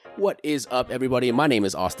What is up, everybody? My name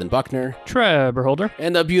is Austin Buckner. Trevor Holder.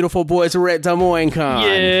 And the beautiful boys are at Des Moines Con.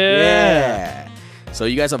 Yeah. So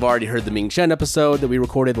you guys have already heard the Ming Chen episode that we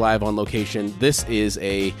recorded live on location. This is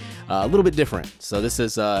a little bit different. So this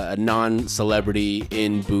is a non-celebrity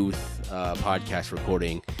in-booth podcast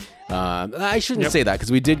recording. I shouldn't say that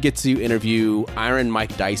because we did get to interview Iron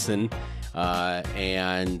Mike Dyson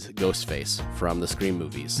and Ghostface from the Scream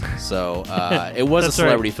movies. So it was a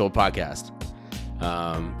celebrity-filled podcast.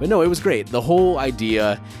 But no, it was great. The whole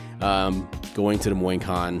idea going to Des Moines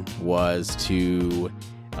Con was to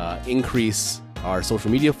increase our social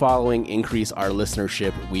media following, increase our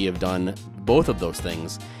listenership. We have done both of those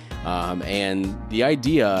things. And the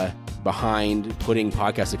idea behind putting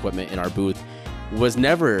podcast equipment in our booth was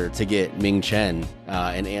never to get Ming Chen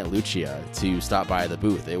and Aunt Lucia to stop by the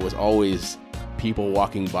booth. It was always people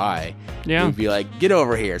walking by. Yeah. We'd be like, get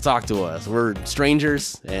over here, talk to us. We're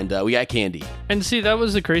strangers, and we got candy. And see, that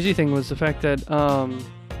was the crazy thing, was the fact that,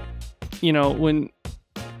 when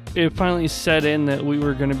it finally set in that we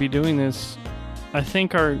were going to be doing this, I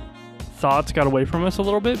think our thoughts got away from us a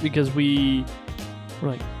little bit because we were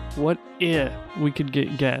like, what if we could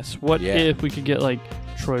get guests? What if we could get like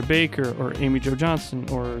Troy Baker or Amy Jo Johnson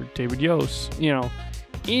or David Yost,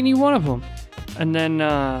 any one of them. And then,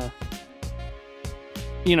 I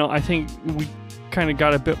think we kind of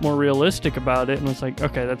got a bit more realistic about it and was like,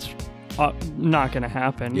 okay, that's not going to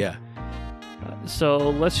happen. Yeah. So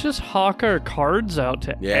let's just hawk our cards out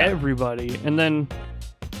to everybody. And then,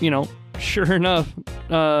 sure enough,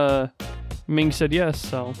 Ming said yes.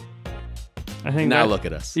 So I think now look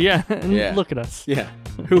at us. Yeah. Look at us. Yeah.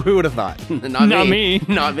 Who would have thought? Not me.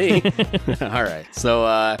 Not me. All right.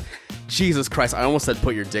 So, Jesus Christ, I almost said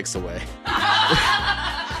put your dicks away.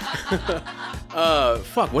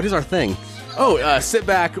 Fuck, what is our thing? Oh, sit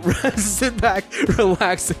back,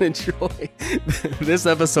 relax, and enjoy this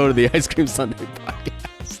episode of the Ice Cream Sunday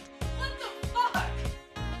podcast. What the fuck?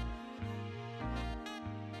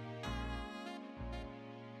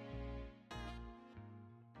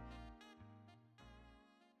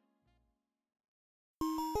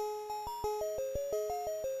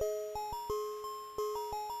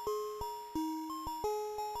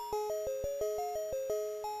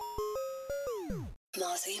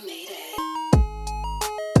 Mossy made it.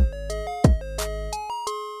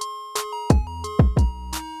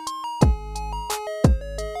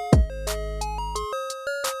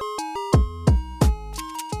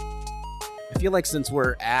 I feel like since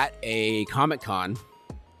we're at a Comic-Con, it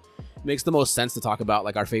makes the most sense to talk about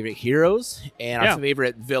like our favorite heroes and our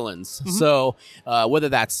favorite villains. Mm-hmm. So whether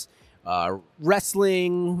that's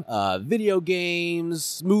wrestling, video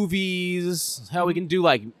games, movies, how we can do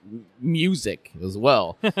like music as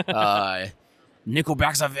well.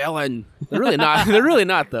 Nickelback's a villain. They're really not. They're really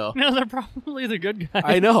not though. No, they're probably the good guys.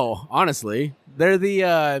 I know. Honestly, they're the.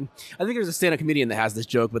 I think there's a stand-up comedian that has this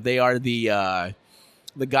joke, but they are the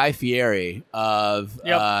Guy Fieri of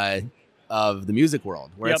the music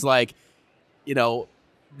world, where it's like, they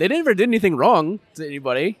never did anything wrong to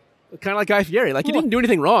anybody. Kind of like Guy Fieri. Like, he didn't do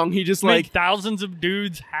anything wrong. He just made thousands of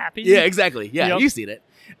dudes happy. Yeah, exactly. Yeah, you've seen it.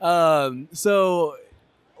 So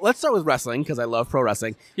let's start with wrestling because I love pro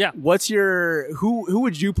wrestling. Yeah. What's who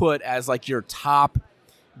would you put as like your top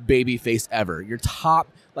baby face ever? Your top,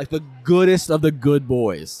 like the goodest of the good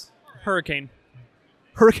boys? Hurricane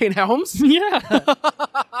Helms? Yeah.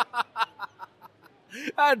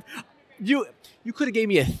 You could have gave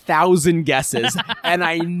me 1,000 guesses and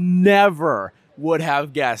I never would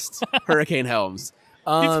have guessed Hurricane Helms.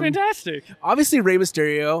 It's fantastic. Obviously, Rey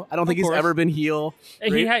Mysterio. I don't think he's ever been heel.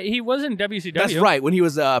 He was in WCW. That's right, when he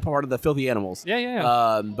was part of the Filthy Animals.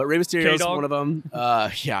 Yeah. But Rey Mysterio is one of them.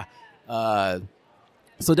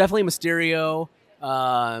 So definitely Mysterio.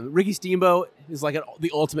 Ricky Steamboat is like the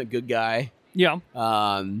ultimate good guy. Yeah.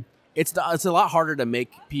 It's a lot harder to make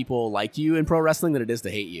people like you in pro wrestling than it is to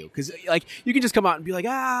hate you. Because like you can just come out and be like,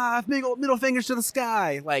 middle fingers to the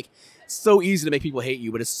sky. Like, it's so easy to make people hate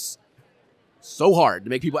you, but it's so hard to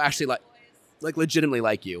make people actually like legitimately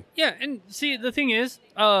like you. Yeah, and see, the thing is,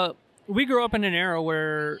 we grew up in an era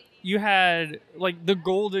where you had like the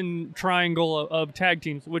golden triangle of tag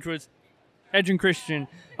teams, which was Edge and Christian,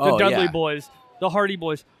 the Dudley Boys, the Hardy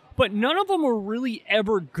Boys. But none of them were really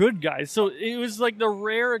ever good guys. So it was like the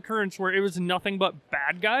rare occurrence where it was nothing but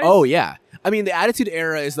bad guys. Oh, yeah. I mean, the Attitude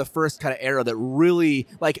Era is the first kind of era that really,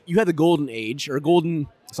 like, you had the Golden Age, or the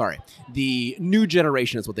New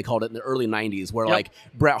Generation is what they called it in the early 90s, where, like,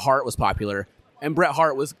 Bret Hart was popular. And Bret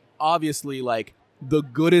Hart was obviously, like, the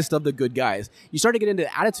goodest of the good guys. You start to get into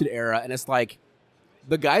the Attitude Era, and it's like,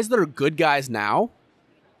 the guys that are good guys now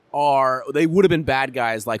they would have been bad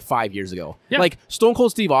guys like 5 years ago. Yeah. Like Stone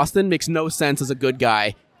Cold Steve Austin makes no sense as a good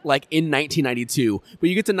guy like in 1992, but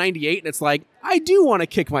you get to 98 and it's like, I do want to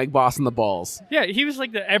kick my boss in the balls. Yeah, he was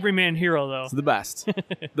like the everyman hero, though. It's the best.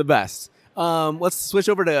 The best. Let's switch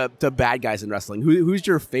over to bad guys in wrestling. Who's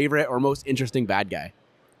your favorite or most interesting bad guy?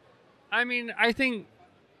 I mean, I think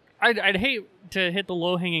I'd hate to hit the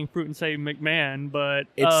low-hanging fruit and say McMahon, but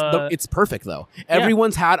It's perfect, though.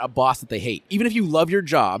 Everyone's had a boss that they hate. Even if you love your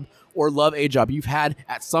job or love a job, you've had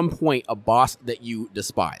at some point a boss that you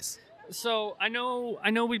despise. So I know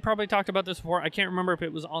we probably talked about this before. I can't remember if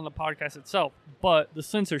it was on the podcast itself, but the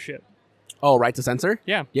censorship. Oh, right to censor?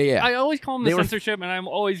 Yeah. Yeah. I always call them the They were- censorship, and I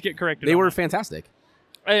always get corrected. They on were that. fantastic.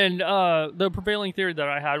 And the prevailing theory that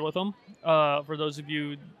I had with them, for those of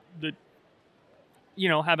you that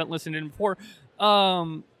haven't listened in before,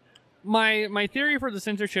 my theory for the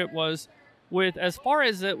censorship was with as far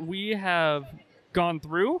as that we have gone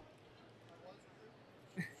through.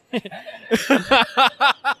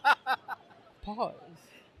 Pause.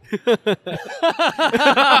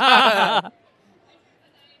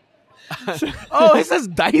 Oh, it says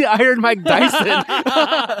Iron Mike Dyson.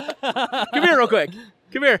 Come here real quick.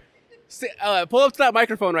 Come here. Pull up to that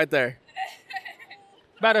microphone right there.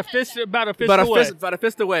 About a fist About away. a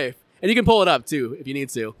fist away. And you can pull it up too if you need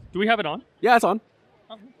to. Do we have it on? Yeah, it's on.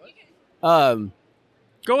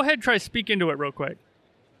 Go ahead and try to speak into it real quick.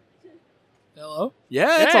 Hello?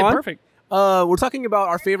 Yeah, it's Yeah, on. perfect. We're talking about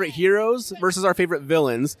our favorite heroes versus our favorite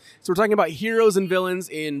villains. So we're talking about heroes and villains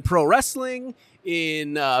in pro wrestling,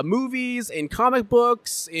 in movies, in comic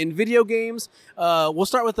books, in video games. We'll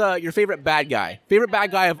start with your favorite bad guy. Favorite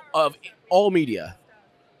bad guy of all media.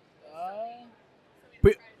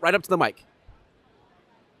 Put right up to the mic.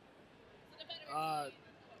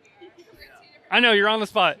 I know you're on the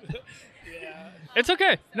spot. It's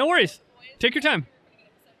okay. No worries. Take your time.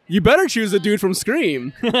 You better choose a dude from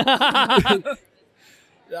Scream. I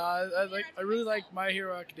really like My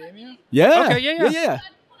Hero Academia. Yeah. Okay, yeah. Yeah.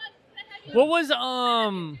 What was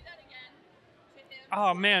Oh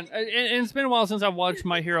man, and it's been a while since I've watched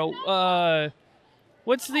My Hero.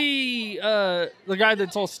 What's the guy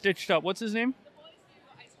that's all stitched up? What's his name?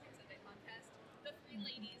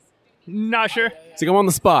 Not sure. So I'm on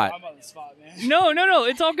the spot. I'm on the spot, man. No.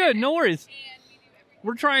 It's all good. No worries.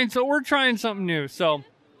 We're trying something new. So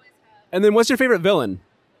And then what's your favorite villain?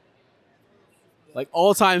 Like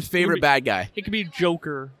all-time favorite bad guy. it could be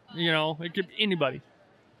Joker. It could be anybody.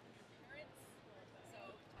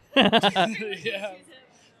 Yeah.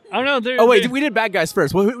 I don't know. Oh wait, we did bad guys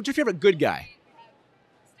first. What's your favorite good guy?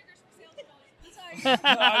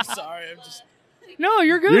 I'm sorry. I'm just. No,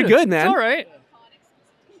 you're good. You're good, man. It's all right.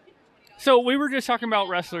 So we were just talking about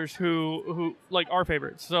wrestlers who like our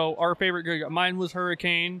favorites. So our favorite good guy, mine was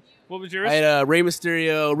Hurricane. What was yours? I had Rey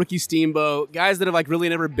Mysterio, Ricky Steamboat, guys that have like really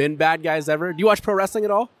never been bad guys ever. Do you watch pro wrestling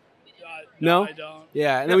at all? No? I don't.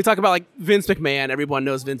 Yeah, and then we talk about like Vince McMahon. Everyone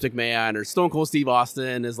knows Vince McMahon, or Stone Cold Steve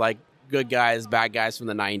Austin is like good guys, bad guys from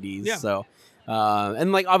the 90s. Yeah. So,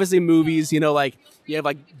 and like obviously movies, like you have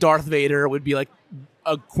like Darth Vader would be like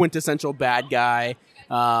a quintessential bad guy.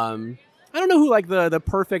 I don't know who like the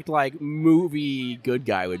perfect like movie good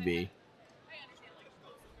guy would be.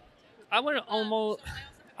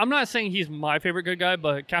 I'm not saying he's my favorite good guy,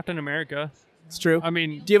 but Captain America. It's true. I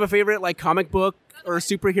mean, Do you have a favorite like comic book or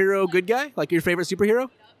superhero good guy? Like your favorite superhero?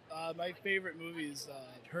 My favorite movie is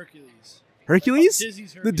Hercules. Hercules?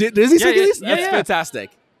 Disney's The Hercules. Disney's Yeah, yeah, Hercules? yeah, That's yeah. fantastic.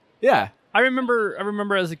 Yeah. I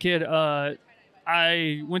remember as a kid,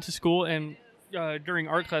 I went to school and during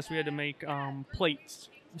art class we had to make plates.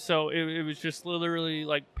 So it was just literally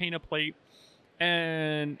like paint a plate,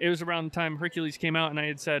 and it was around the time Hercules came out, and I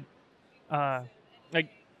had said, like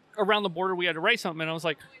around the border we had to write something, and I was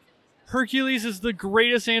like, Hercules is the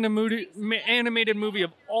greatest animated movie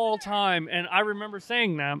of all time, and I remember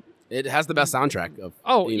saying that. It has the best soundtrack of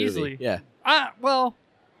Oh, any movie. easily. Yeah, Well,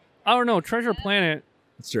 I don't know. Treasure Planet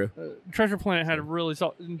it's true. had a really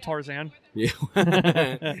Tarzan. Yeah.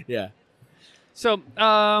 Yeah. So,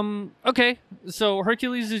 okay. So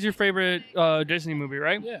Hercules is your favorite Disney movie,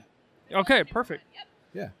 right? Yeah. Okay, perfect.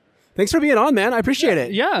 Yeah. Thanks for being on, man. I appreciate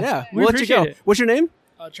it. Yeah, Yeah. we We'll let you go. appreciate it. What's your name?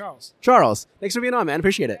 Charles. Charles. Thanks for being on, man.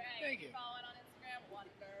 Appreciate it. Thank you.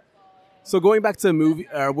 So going back to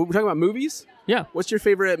we're talking about movies. Yeah. What's your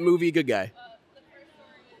favorite movie good guy?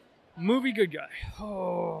 Movie good guy.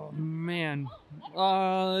 Oh man.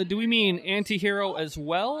 Do we mean anti-hero as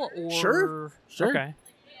well, or Sure. Okay.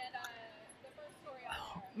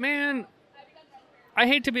 Man, I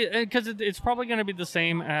hate to be because it's probably going to be the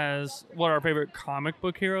same as what our favorite comic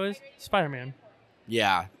book hero is, Spider-Man.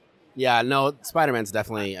 Yeah. Yeah. No, Spider-Man's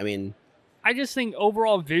definitely. I mean, I just think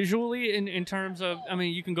overall visually in terms of, I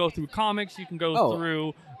mean, you can go through comics, you can go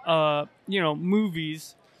through,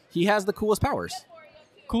 movies. He has the coolest powers.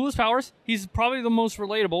 Coolest powers. He's probably the most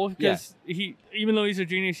relatable because he, even though he's a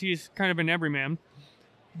genius, he's kind of an everyman.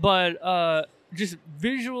 But just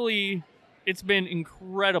visually, it's been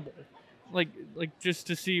incredible. Like just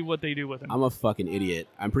to see what they do with him. I'm a fucking idiot.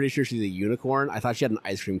 I'm pretty sure she's a unicorn. I thought she had an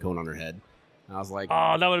ice cream cone on her head. And I was like,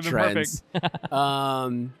 oh, that would have been perfect.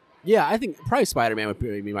 Yeah, I think probably Spider-Man would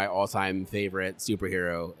be my all-time favorite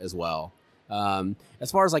superhero as well.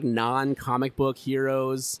 As far as like non-comic book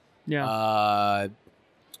heroes,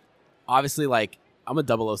 obviously like I'm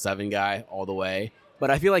a 007 guy all the way,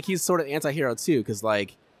 but I feel like he's sort of anti-hero too because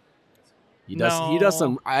like he does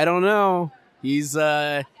some, I don't know, he's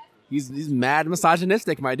mad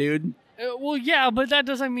misogynistic, my dude. Well, yeah, but that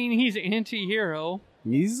doesn't mean he's anti-hero.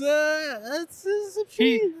 He's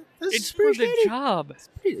it's for the job.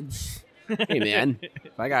 Hey man,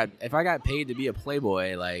 if I got paid to be a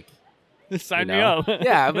playboy, like sign me up.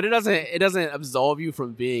 Yeah, but it doesn't absolve you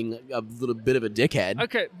from being a little bit of a dickhead.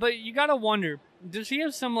 Okay, but you gotta wonder, does he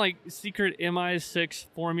have some like secret MI6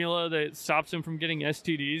 formula that stops him from getting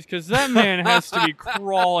STDs? Because that man has to be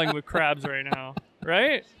crawling with crabs right now,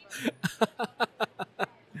 right?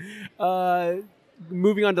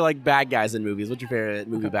 Moving on to like bad guys in movies. What's your favorite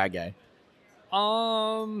movie bad guy?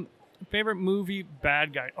 Favorite movie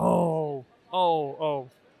bad guy.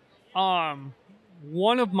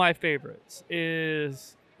 One of my favorites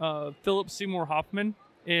is Philip Seymour Hoffman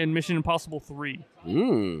in Mission Impossible 3.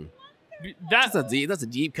 That's a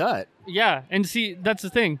deep cut. Yeah, and see, that's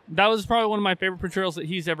the thing. That was probably one of my favorite portrayals that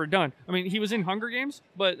he's ever done. I mean, he was in Hunger Games,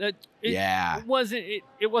 but it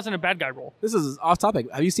wasn't a bad guy role. This is off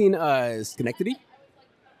topic. Have you seen Schenectady?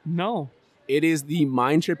 No. It is the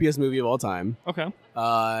mind trippiest movie of all time. Okay.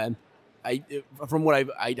 I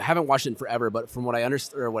haven't watched it in forever, but from what I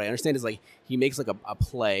understand is like he makes like a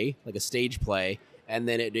play, like a stage play, and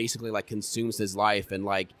then it basically like consumes his life, and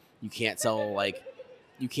like you can't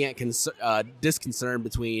disconcern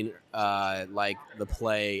between like the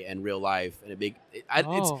play and real life, and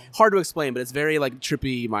it's hard to explain, but it's very like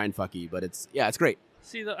trippy, mindfucky, but it's great.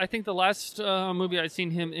 See, I think the last movie I'd seen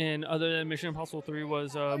him in, other than Mission Impossible 3,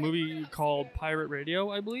 was a movie called Pirate Radio,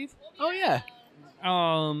 I believe. Oh yeah.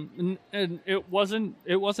 And it wasn't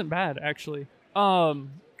bad actually. One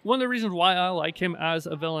of the reasons why I like him as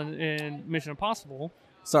a villain in Mission Impossible.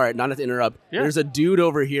 Sorry, not to interrupt. Yeah. There's a dude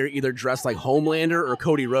over here either dressed like Homelander or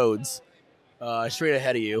Cody Rhodes, straight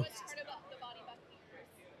ahead of you.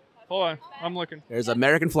 Hold on, I'm looking. There's an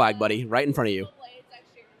American flag, buddy, right in front of you.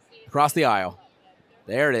 Across the aisle.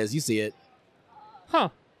 There it is. You see it. Huh.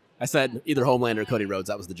 I said either Homelander or Cody Rhodes.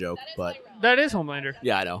 That was the joke, but that is Homelander.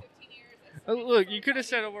 Yeah, I know. Look, you could have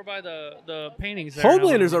said over by the paintings there.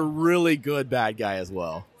 Homelander's a really good bad guy as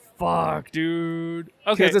well. Fuck, dude.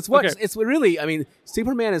 Okay, it's really. I mean,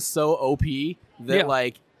 Superman is so OP that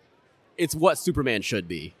like, it's what Superman should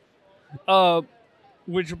be. Hold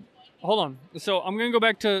on. So I'm gonna go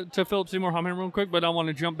back to Philip Seymour Hoffman real quick, but I want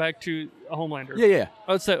to jump back to Homelander. Yeah.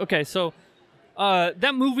 I would say okay. So,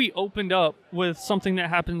 that movie opened up with something that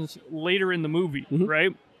happens later in the movie,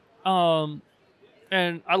 right?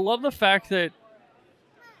 And I love the fact that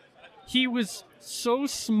he was so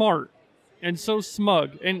smart and so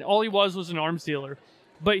smug, and all he was an arms dealer.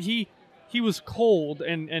 But he was cold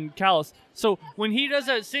and callous. So when he does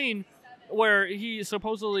that scene where he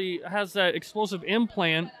supposedly has that explosive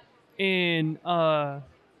implant in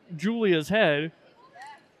Julia's head,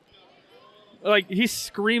 like he's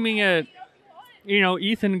screaming at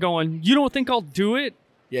Ethan going, "You don't think I'll do it?"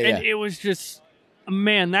 And it was just,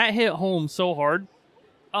 man, that hit home so hard.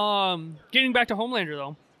 Getting back to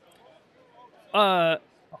Homelander though,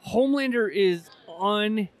 Homelander is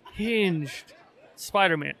unhinged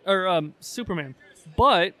Spider-Man or Superman,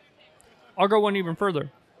 but I'll go one even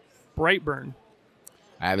further. Brightburn.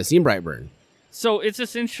 I haven't seen Brightburn. So it's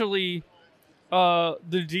essentially the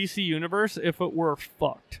DC universe if it were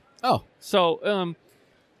fucked. Oh, so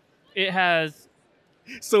it has.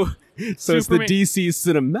 So it's the DC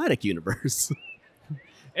cinematic universe.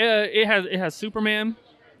 It has Superman.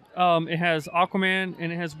 It has Aquaman,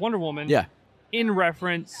 and it has Wonder Woman. Yeah. In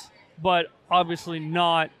reference, but obviously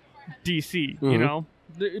not DC. You know,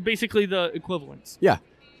 basically the equivalents. Yeah.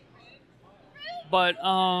 But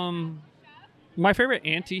my favorite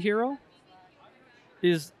anti-hero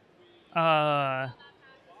is Red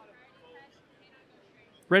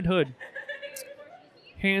Hood.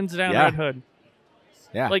 Hands down, Red Hood.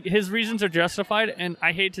 Yeah. Like his reasons are justified, and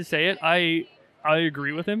I hate to say it, I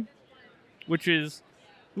agree with him, which is.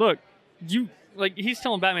 Look, he's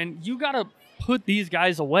telling Batman, you gotta put these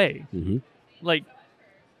guys away. Like,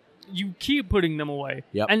 you keep putting them away.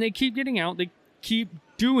 Yep. And they keep getting out. They keep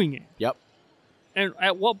doing it. Yep. And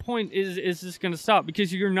at what point is this going to stop?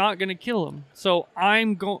 Because you're not going to kill them. So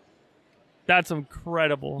I'm going... That's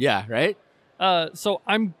incredible. Yeah, right? So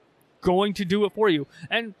I'm going to do it for you.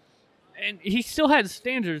 And he still had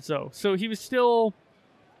standards, though. So he was still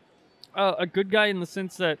a good guy in the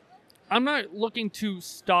sense that I'm not looking to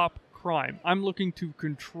stop crime. I'm looking to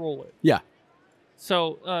control it. Yeah.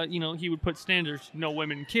 So, he would put standards, no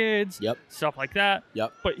women, kids, Yep. stuff like that.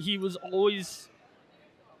 Yep. But he was always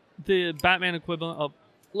the Batman equivalent of,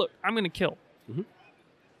 look, I'm going to kill.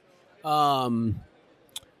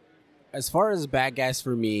 As far as bad guys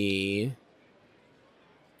for me,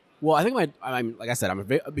 well, I think I'm like I said, I'm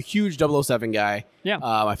a huge 007 guy. Yeah.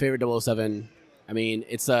 My favorite 007. I mean,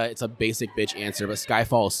 it's a basic bitch answer, but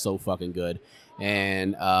Skyfall is so fucking good,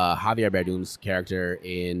 and Javier Bardem's character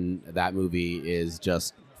in that movie is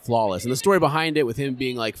just flawless, and the story behind it with him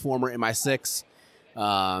being like former MI6,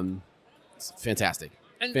 it's fantastic.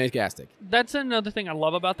 And Fantastic. that's another thing I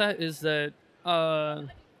love about that is that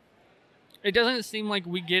it doesn't seem like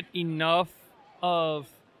we get enough of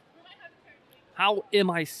how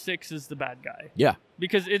MI6 is the bad guy. Yeah.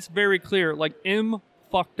 Because it's very clear, like, M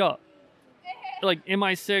fucked up. Like,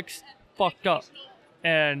 MI6 fucked up.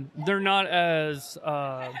 And they're not as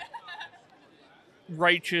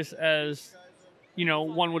righteous as,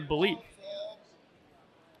 one would believe.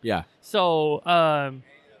 Yeah. So,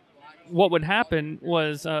 what would happen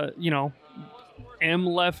was, M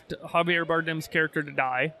left Javier Bardem's character to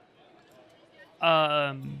die.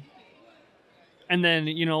 And then,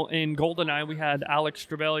 in GoldenEye, we had Alex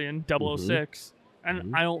Trevelyan, 006.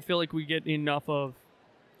 And I don't feel like we get enough of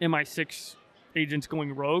MI6 agents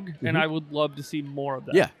going rogue. And I would love to see more of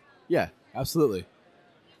that. Yeah. Yeah, absolutely.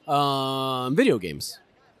 Video games.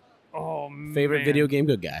 Oh, Favorite man. video game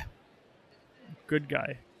good guy. Good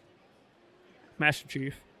guy. Master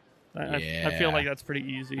Chief. I Yeah. feel like that's pretty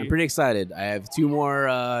easy. I'm pretty excited. I have two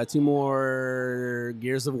more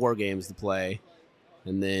Gears of War games to play,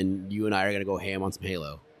 and then you and I are gonna go ham on some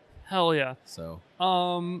Halo. Hell yeah. So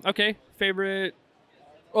Okay. Favorite.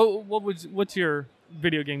 Oh, what's your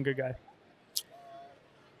video game good guy?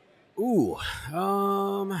 ooh,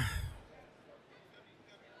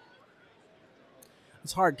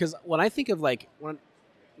 it's hard because when I think of like what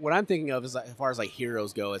I'm thinking of is like, as far as like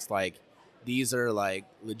heroes go, it's like these are like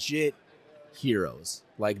legit heroes.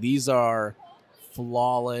 Like these are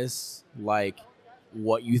flawless. Like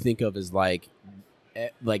what you think of as like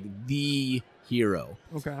the hero.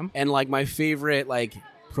 Okay. And like my favorite like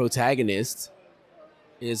protagonist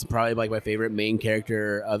is probably like my favorite main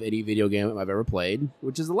character of any video game I've ever played,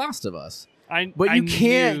 which is The Last of Us. But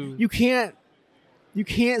you can't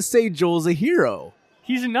say Joel's a hero.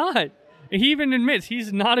 He's not. He even admits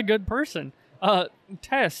he's not a good person.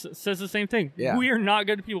 Tess says the same thing. Yeah. We are not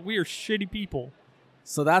good people. We are shitty people.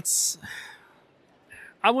 So that's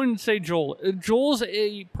I wouldn't say Joel. Joel's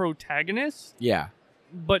a protagonist, yeah.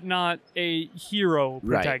 but not a hero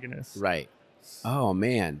protagonist. Right. Oh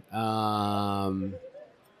man.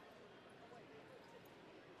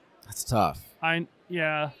 That's tough.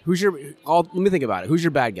 Yeah. Let me think about it. Who's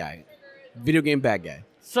your bad guy? Video game bad guy.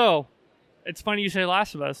 So, it's funny you say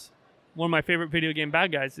Last of Us. One of my favorite video game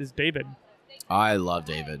bad guys is David. I love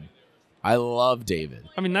David. I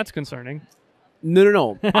mean, that's concerning.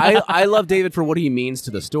 No. I love David for what he means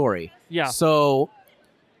to the story. Yeah. So,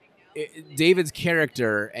 David's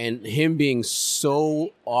character and him being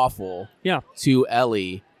so awful to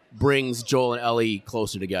Ellie brings Joel and Ellie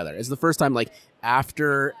closer together. It's the first time, like,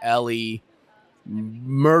 after Ellie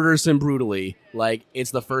murders him brutally, like,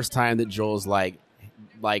 it's the first time that Joel's like,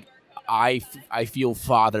 I feel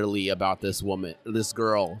fatherly about this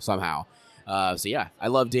girl somehow. So yeah, I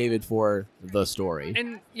love David for the story.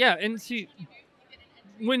 And see,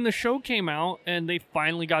 when the show came out and they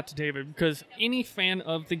finally got to David, because any fan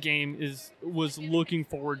of the game was looking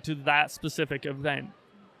forward to that specific event,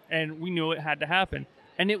 and we knew it had to happen,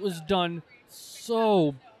 and it was done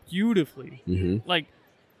so beautifully. Mm-hmm. Like,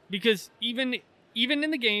 because even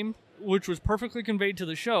in the game, which was perfectly conveyed to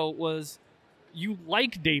the show, was you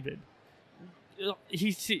like David.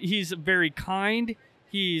 He's very kind.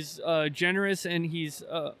 He's generous, and he's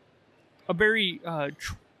a very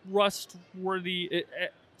trustworthy,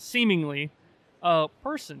 seemingly,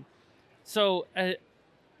 person. So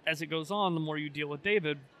as it goes on, the more you deal with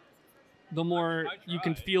David, the more you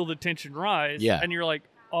can feel the tension rise. Yeah. And you're like,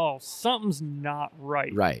 oh, something's not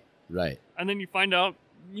right. Right. And then you find out,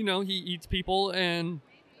 he eats people and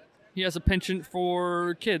he has a penchant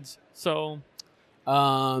for kids. So,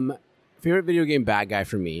 favorite video game bad guy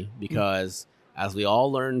for me, because as we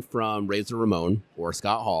all learned from Razor Ramon or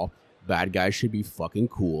Scott Hall, bad guys should be fucking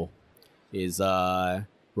cool, is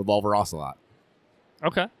Revolver Ocelot.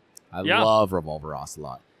 Okay. I Yeah. love Revolver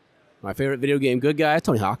Ocelot. My favorite video game good guy,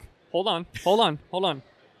 Tony Hawk. Hold on.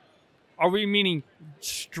 Are we meaning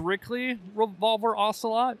strictly Revolver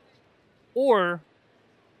Ocelot? Or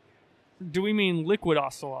do we mean Liquid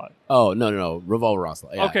Ocelot? Oh, no. Revolver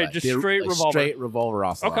Ocelot. Yeah, Okay, right. just straight Revolver. Straight Revolver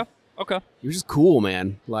Ocelot. Okay. He was just cool,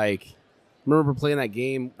 man. Like, I remember playing that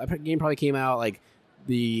game. That game probably came out, like,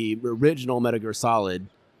 the original Metal Gear Solid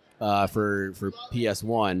for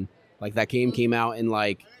PS1. Like, that game came out in,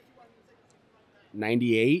 like,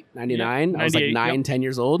 98, 99. I was, like, 9, 10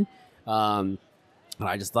 years old. And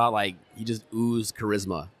I just thought, like, he just oozed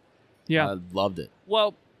charisma. Yeah. I loved it.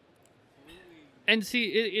 Well, and see,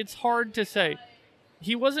 it's hard to say.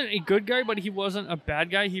 He wasn't a good guy, but he wasn't a bad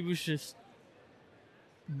guy. He was just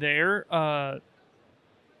there. Cyber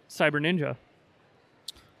Ninja.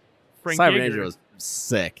 Frank Cyber Yeager. Ninja was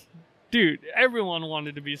sick. Dude, everyone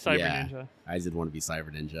wanted to be Cyber Yeah. Ninja. I did want to be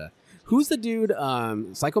Cyber Ninja. Who's the dude?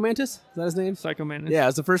 Psycho Mantis? Is that his name? Psycho Man. Yeah, it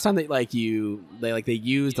was the first time that they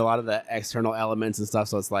used a lot of the external elements and stuff.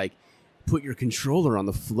 So it's like, put your controller on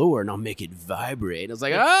the floor and I'll make it vibrate. I was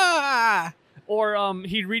like, ah. Or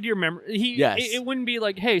he'd read your memory. Yes. It wouldn't be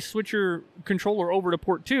like, hey, switch your controller over to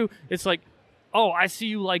port 2. It's like, oh, I see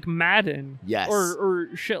you like Madden. Yes. Or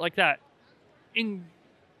shit like that.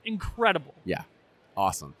 Incredible. Yeah,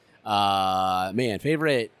 awesome. Man,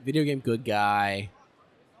 favorite video game good guy.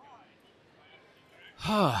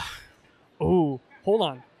 Oh, hold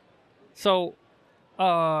on. So,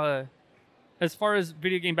 as far as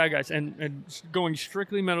video game bad guys and going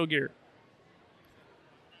strictly Metal Gear,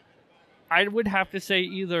 I would have to say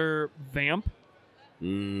either Vamp,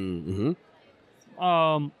 Mm-hmm.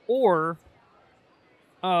 or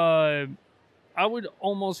I would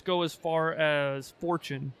almost go as far as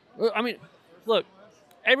Fortune. I mean, look,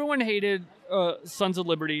 everyone hated Sons of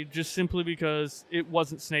Liberty just simply because it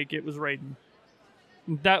wasn't Snake, it was Raiden.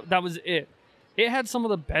 That was it. It had some of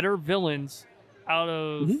the better villains out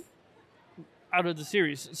of the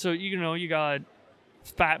series. So you got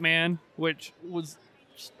Fat Man, which was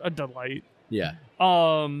just a delight. Yeah.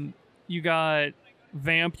 You got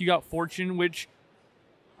Vamp. You got Fortune, which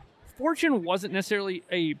Fortune wasn't necessarily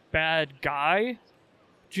a bad guy,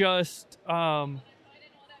 just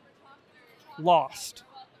lost.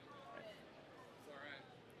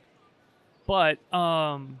 But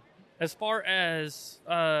as far as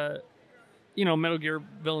Metal Gear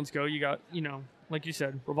villains go, you got like you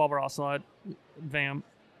said, Revolver Ocelot, Vamp,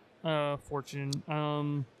 Fortune.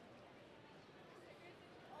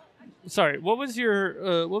 Sorry, what was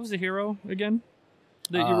the hero again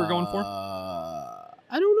that you were going for?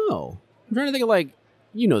 I don't know. I'm trying to think of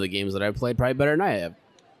the games that I've played probably better than I have.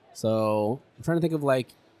 So I'm trying to think of I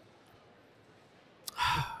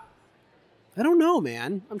don't know,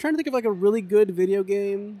 man. I'm trying to think of a really good video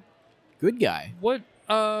game good guy. What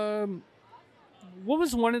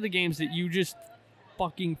was one of the games that you just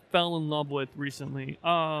fucking fell in love with recently?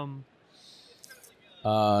 I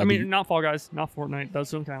mean, not Fall Guys, not Fortnite.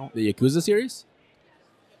 Those don't count. The Yakuza series?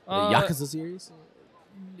 The Yakuza series?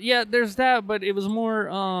 Yeah, there's that, but it was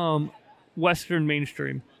more Western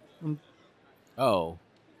mainstream. Oh.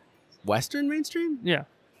 Western mainstream? Yeah.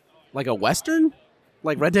 Like a Western?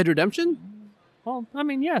 Like Red Dead Redemption? Well, I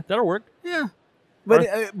mean, yeah, that'll work. Yeah.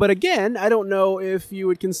 But again, I don't know if you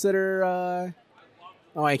would consider... I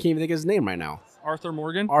can't even think of his name right now. Arthur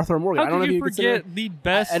Morgan? Arthur Morgan. How I don't know could if you forget consider... the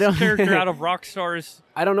best I don't- character out of Rockstar's...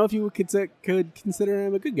 I don't know if you could consider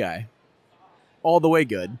him a good guy. All the way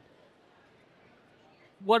good.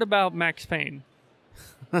 What about Max Payne?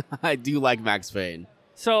 I do like Max Payne.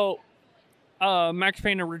 So, Max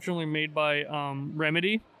Payne originally made by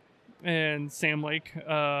Remedy, and Sam Lake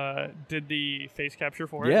did the face capture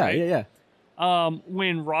for it. Yeah, right? yeah.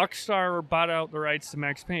 When Rockstar bought out the rights to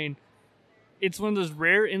Max Payne, it's one of those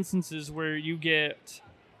rare instances where you get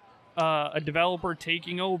a developer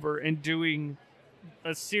taking over and doing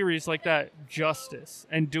a series like that justice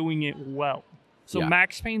and doing it well. So Yeah.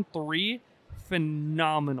 Max Payne 3,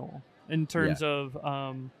 phenomenal in terms of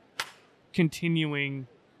continuing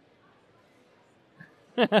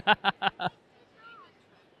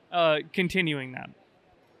continuing that.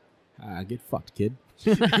 Get fucked, kid.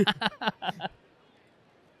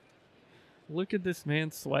 Look at this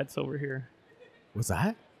man's sweats over here. What's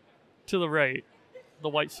that? To the right. The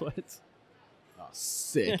white sweats. Oh,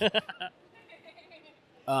 sick.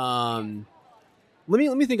 Let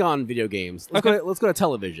me think on video games. Let's go to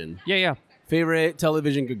television. Yeah. Favorite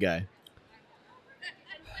television good guy.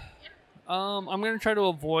 I'm gonna try to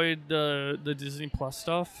avoid the Disney Plus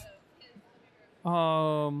stuff.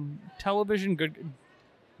 Television good.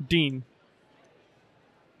 Dean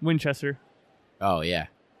Winchester. Oh yeah,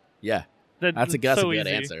 yeah. That's a so good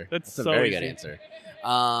easy. answer. That's a so very easy. good answer.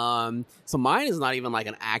 So mine is not even like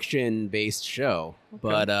an action-based show,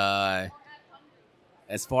 but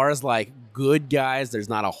as far as like good guys, there's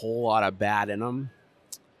not a whole lot of bad in them.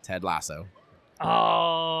 Ted Lasso.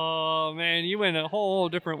 Oh man, you went a whole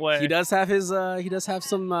different way. He does have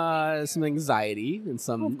some anxiety and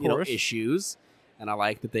some issues, and I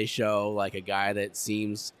like that they show like a guy that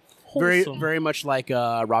seems Wholesome. very much like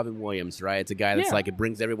Robin Williams, right? It's a guy that's Yeah. like it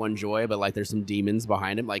brings everyone joy, but like there's some demons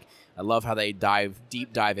behind him. Like I love how they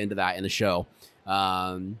deep dive into that in the show.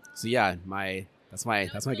 So yeah, that's my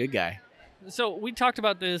good guy. So we talked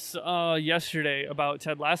about this yesterday about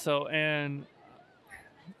Ted Lasso, and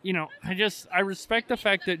I respect the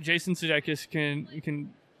fact that Jason Sudeikis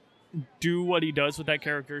can do what he does with that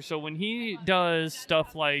character. So when he does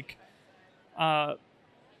stuff like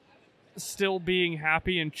still being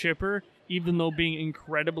happy and chipper, even though being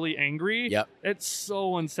incredibly angry, Yep. it's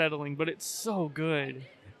so unsettling, but it's so good.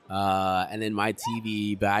 And then my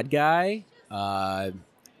TV bad guy,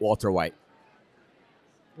 Walter White.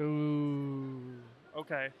 Ooh.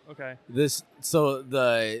 Okay. So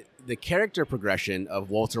the character progression of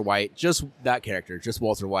Walter White, just that character, just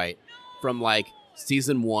Walter White, from like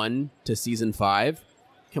season 1 to season 5,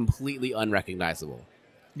 completely unrecognizable.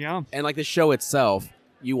 Yeah. And like the show itself,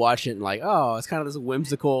 you watch it and like, oh, it's kind of this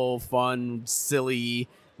whimsical, fun, silly,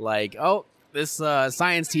 like, oh, this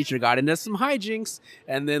science teacher got into some hijinks,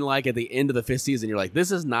 and then like at the end of the 5th season, you're like,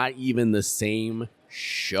 this is not even the same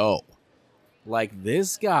show. Like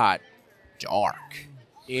this got dark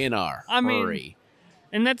in a hurry.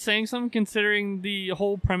 And that's saying something considering the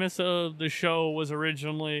whole premise of the show was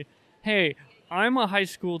originally, hey, I'm a high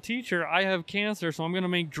school teacher. I have cancer, so I'm going to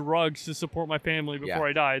make drugs to support my family before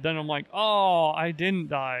I die. Then I'm like, oh, I didn't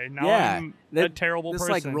die. Now I'm a terrible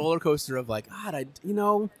person. This like roller coaster of like, God,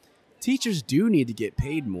 teachers do need to get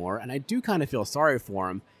paid more, and I do kind of feel sorry for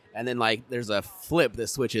them. And then like there's a flip that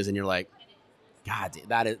switches, and you're like, God,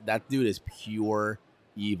 that dude is pure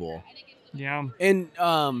evil. Yeah. And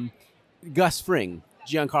Gus Fring,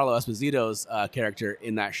 Giancarlo Esposito's character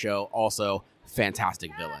in that show, also fantastic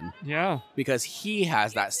villain. Yeah. Because he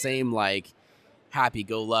has that same like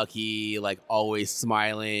happy-go-lucky, like always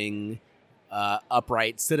smiling,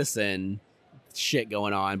 upright citizen shit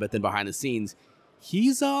going on, but then behind the scenes,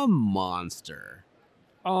 he's a monster.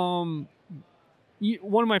 One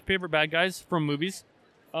of my favorite bad guys from movies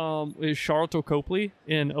is Charlton Copley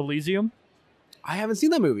in Elysium. I haven't seen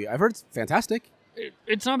that movie. I've heard it's fantastic.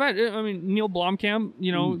 It's not bad. I mean, Neil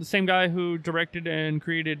Blomkamp, the same guy who directed and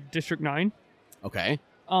created District 9. Okay.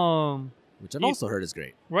 Which I've also heard is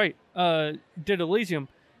great. Right. Did Elysium.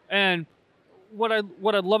 And what I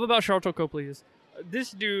love about Charlton Copley is this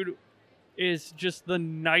dude is just the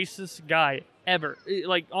nicest guy ever.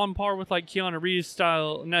 Like on par with like Keanu Reeves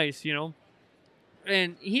style nice,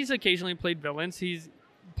 And he's occasionally played villains. He's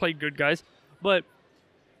played good guys. But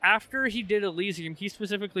after he did Elysium, he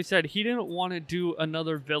specifically said he didn't want to do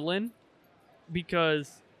another villain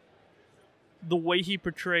because the way he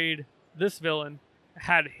portrayed this villain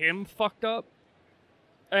had him fucked up.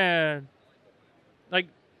 And like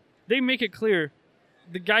they make it clear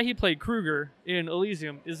the guy he played, Kruger, in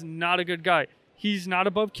Elysium is not a good guy. He's not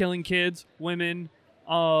above killing kids, women,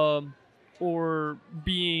 or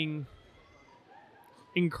being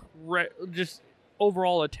just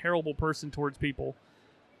overall a terrible person towards people.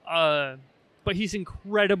 But he's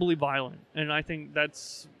incredibly violent, and I think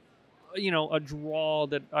that's a draw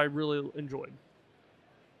that I really enjoyed.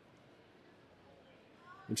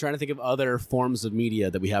 I'm trying to think of other forms of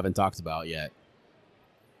media that we haven't talked about yet.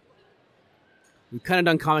 We've kind of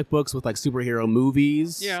done comic books with like superhero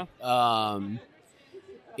movies. Yeah.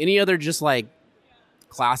 Any other just like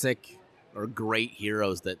classic or great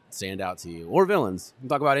heroes that stand out to you, or villains? We can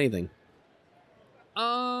talk about anything.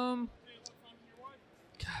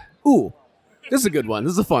 Ooh, this is a good one.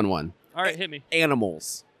 This is a fun one. All right, hit me.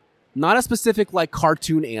 Animals. Not a specific like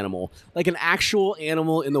cartoon animal, like an actual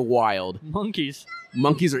animal in the wild. Monkeys.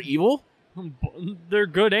 Monkeys are evil? They're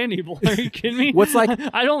good and evil. Are you kidding me? What's like?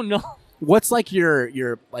 I don't know. What's like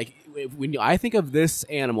your like when I think of this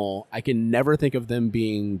animal, I can never think of them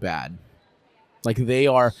being bad. Like they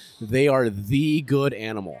are the good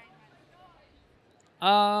animal.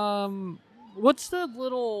 What's the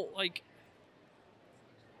little like?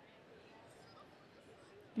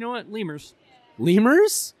 You know what? Lemurs.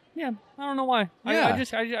 Lemurs? Yeah, I don't know why. Yeah.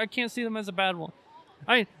 I can't see them as a bad one.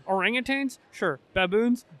 I mean, orangutans, sure.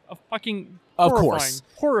 Baboons, fucking Of horrifying. course.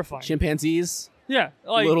 Horrifying. Chimpanzees? Yeah,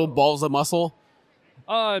 like Little balls of muscle?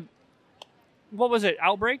 what was it?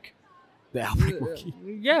 Outbreak? The Outbreak monkey.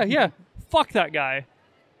 Yeah. Fuck that guy.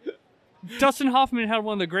 Dustin Hoffman had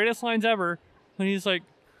one of the greatest lines ever when he's like,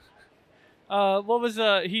 what was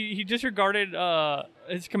he disregarded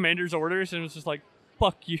his commander's orders and was just like,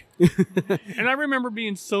 fuck you. And I remember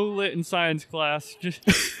being so lit in science class, just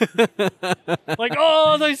like,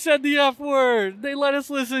 oh, they said the F word. They let us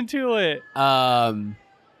listen to it.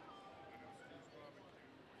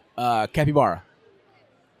 Capybara.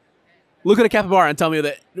 Look at a capybara and tell me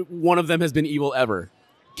that one of them has been evil ever.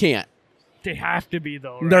 Can't. They have to be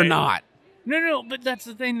though, right? They're not. No, but that's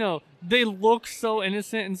the thing though. They look so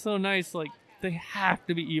innocent and so nice, like they have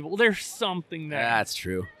to be evil. There's something there. That's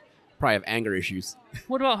true. Probably have anger issues.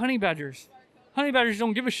 What about honey badgers? Honey badgers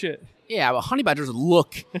don't give a shit. Yeah, but honey badgers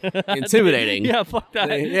look intimidating. Yeah, fuck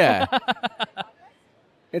that. Yeah.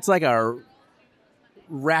 It's like a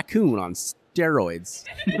raccoon on steroids.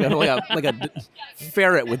 like a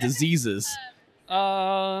ferret with diseases.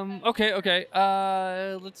 Okay.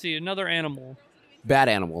 Let's see. Another animal. Bad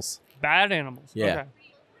animals. Bad animals. Yeah. Okay.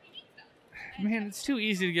 Man, it's too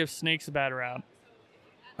easy to give snakes a bad rap.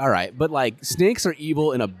 All right, but like snakes are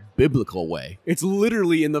evil in a biblical way. It's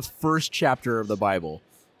literally in the first chapter of the Bible.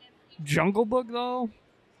 Jungle Book, though?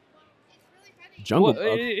 Jungle Well,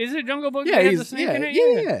 Book. is it Jungle Book Yeah, that has he's a snake yeah, in it?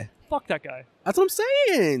 yeah. Fuck that guy. That's what I'm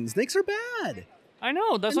saying. Snakes are bad. I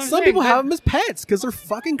know. That's And what I'm some saying. people That- have them as pets because they're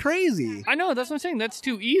fucking crazy. I know. That's what I'm saying. That's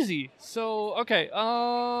too easy. So, okay.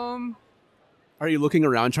 Are you looking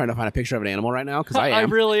around trying to find a picture of an animal right now? Because I am. I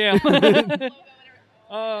really am.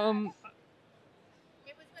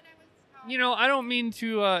 I don't mean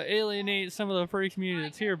to alienate some of the furry community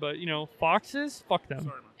that's here, but, foxes? Fuck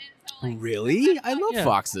them. Really? I love Yeah.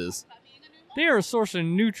 foxes. They are a source of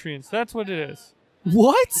nutrients. That's what it is.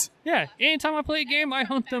 What? Yeah. Anytime I play a game, I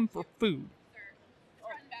hunt them for food.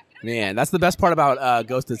 Man, that's the best part about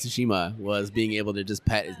Ghost of Tsushima was being able to just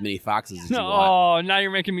pet as many foxes as you want. Oh, now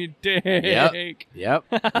you're making me dick. Yep.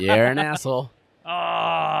 You're an asshole.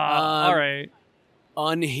 All right.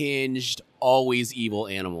 Unhinged, always evil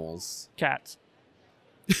animals. Cats.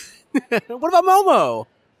 What about Momo?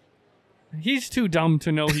 He's too dumb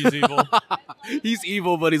to know he's evil. He's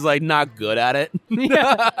evil, but he's like not good at it.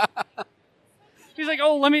 Yeah. He's like,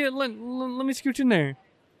 oh, let me scooch in there.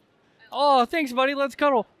 Oh, thanks, buddy. Let's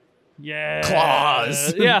cuddle. Yeah.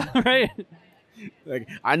 Claws. Yeah, right. Like,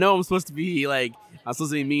 I know I'm supposed to be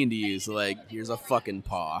mean to you, so like, here's a fucking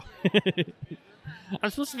paw. I'm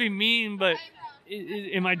supposed to be mean, but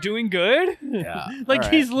am I doing good? Yeah. Like all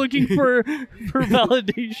right. he's looking for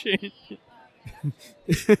validation.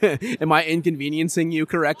 Am I inconveniencing you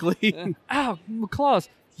correctly? Ow, claws.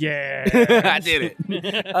 Yeah. I did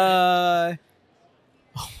it.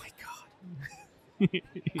 Oh my god.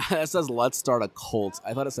 That says let's start a cult.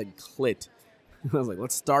 I thought it said clit. I was like,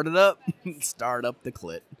 let's start it up. Start up the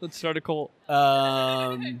clit. Let's start a cult.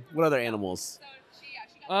 What other animals?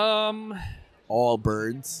 All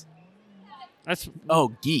birds. That's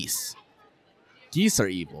Geese. Geese are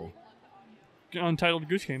evil. Untitled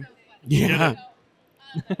Goose Game. Yeah.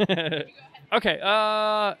 Okay,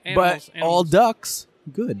 But animals. all ducks,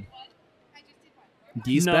 good.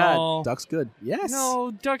 Geese No. bad. Ducks good. Yes.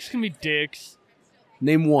 No, ducks can be dicks.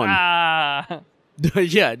 Name one. Ah.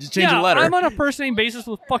 Yeah, just change the letter. I'm on a first name basis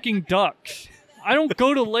with fucking ducks. I don't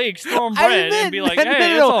go to lakes, throw them bread, and be like, no, hey, no,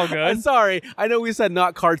 it's no. all I'm good. sorry. I know we said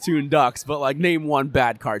not cartoon ducks, but like name one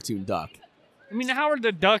bad cartoon duck. I mean, Howard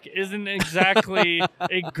the Duck isn't exactly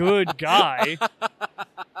a good guy.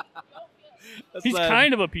 He's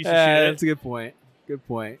kind of a piece of shit. That's a good point. Good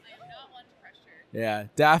point. Yeah,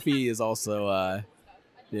 Daffy is also,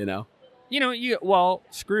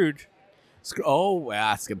 Scrooge.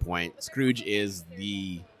 That's a good point. Scrooge is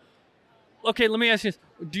the... Okay, let me ask you this.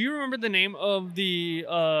 Do you remember the name of the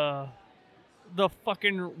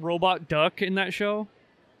fucking robot duck in that show?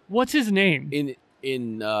 What's his name?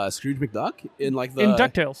 In Scrooge McDuck? In In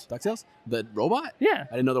DuckTales. DuckTales? The robot? Yeah.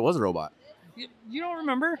 I didn't know there was a robot. You don't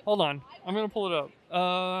remember? Hold on. I'm going to pull it up.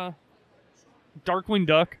 Darkwing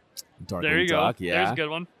Duck. Darkwing There you Duck, go. yeah. There's a good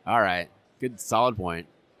one. All right. Good, solid point.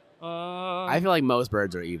 I feel like most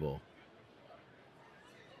birds are evil.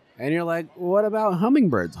 And you're like, what about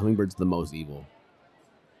hummingbirds? Hummingbirds are the most evil.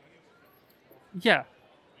 Yeah.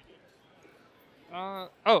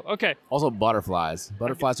 Okay. Also, butterflies.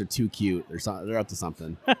 Butterflies are too cute. They're up to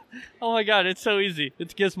something. Oh my god, it's so easy.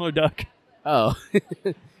 It's Gizmo Duck. Oh.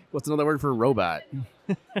 What's another word for robot?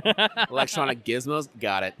 Electronic gizmos?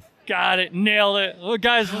 Got it. Got it. Nailed it. Oh,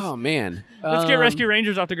 guys, Oh, man. let's get Rescue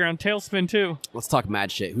Rangers off the ground. Tailspin, too. Let's talk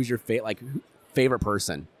mad shit. Who's your favorite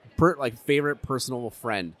person? Favorite personal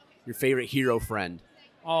friend? Your favorite hero friend?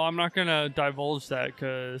 Oh, I'm not going to divulge that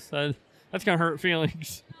because That's gonna hurt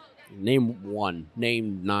feelings. Name one.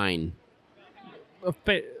 Name 9.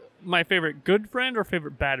 My favorite good friend or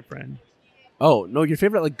favorite bad friend? Oh, no, your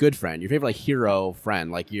favorite, like, good friend. Your favorite, like, hero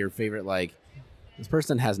friend. Like, your favorite, like, this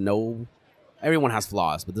person has no... Everyone has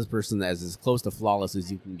flaws, but this person is as close to flawless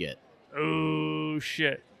as you can get. Oh,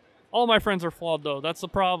 shit. All my friends are flawed, though. That's the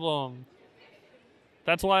problem.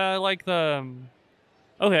 That's why I like them.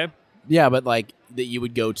 Okay. Yeah, but, like, that you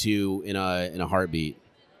would go to in a heartbeat,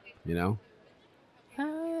 you know?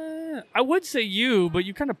 I would say you, but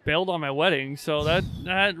you kind of bailed on my wedding, so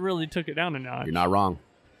that really took it down a notch. You're not wrong.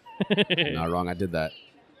 You're not wrong. I did that.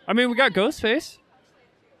 I mean, we got Ghostface.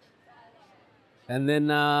 And then,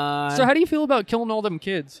 So how do you feel about killing all them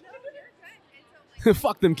kids?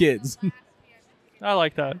 fuck them kids. I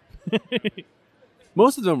like that.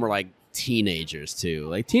 Most of them were, like, teenagers, too.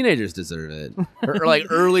 Like, teenagers deserve it. or like,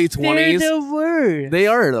 early 20s. They're the worst. They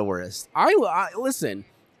are the worst. Listen,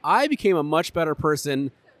 I became a much better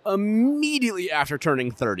person immediately after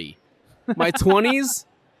turning 30. My 20s,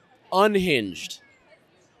 unhinged.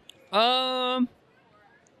 Yeah,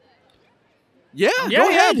 Go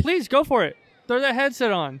ahead. please go for it. Throw that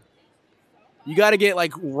headset on. You got to get,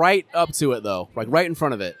 like, right up to it, though. Like, right in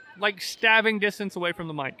front of it. Like stabbing distance away from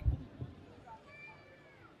the mic.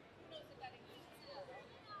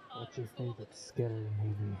 What's your favorite scary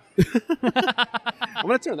movie? I'm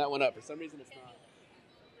going to turn that one up. For some reason, it's not.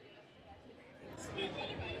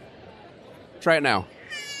 Try it now.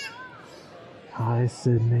 Hi,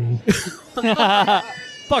 Sydney.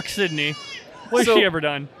 Fuck Sydney. What's So- she ever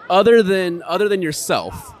done? Other than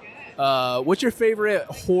yourself, what's your favorite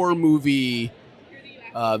horror movie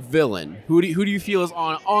villain? Who do you feel is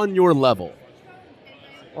on your level?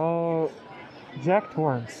 Jack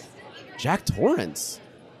Torrance. Jack Torrance.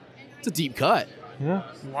 It's a deep cut. Yeah.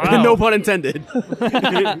 Wow. No pun intended.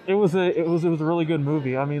 It was a really good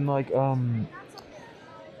movie. I mean, like,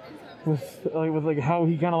 with how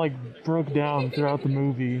he kind of like broke down throughout the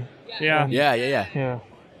movie. Yeah. Yeah. Yeah.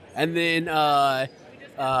 And then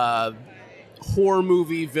horror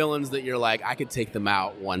movie villains that you're like, I could take them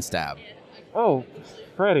out one stab. Oh,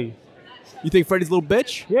 Freddy. You think Freddy's a little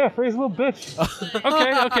bitch? Yeah, Freddy's a little bitch.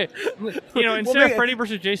 Okay. You know, instead Well, of Freddy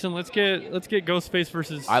versus Jason, let's get Ghostface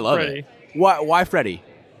versus I love Freddy. it. Why Freddy?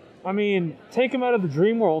 I mean, take him out of the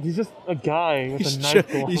dream world. He's just a guy with a knife.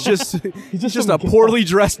 glove. He's just a some poorly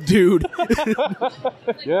dressed dude.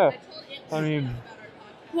 Yeah. I mean,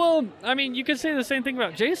 Well, I mean, you could say the same thing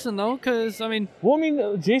about Jason, though, because, I mean,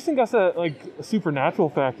 Jason got that like supernatural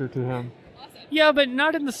factor to him. yeah, but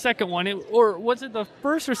not in the second one. Or was it the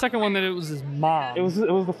first or second one that it was his mom? It was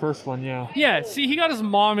the first one, yeah. Yeah, see, he got his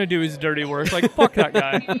mom to do his dirty work. Like, fuck that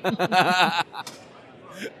guy.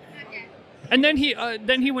 And then he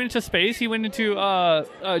went into space. He went into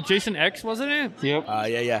Jason X, wasn't it? Yep.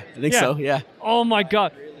 Yeah. I think so. Yeah. Oh my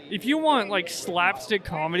god! If you want like slapstick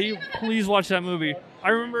comedy, please watch that movie. I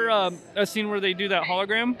remember a scene where they do that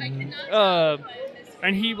hologram,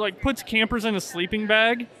 and he like puts campers in a sleeping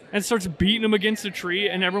bag and starts beating them against a tree,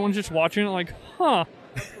 and everyone's just watching it like, huh?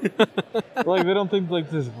 Like they don't think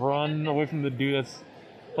like just run away from the dude that's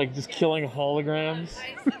like just killing holograms.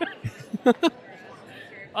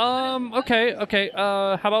 Okay.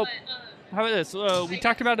 How about this? We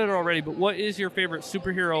talked about it already, but what is your favorite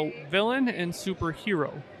superhero villain and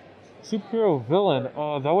superhero? Superhero villain.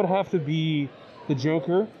 That would have to be the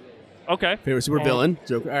Joker. Okay. Favorite super villain,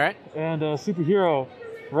 Joker. All right. And superhero,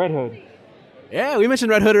 Red Hood. Yeah, we mentioned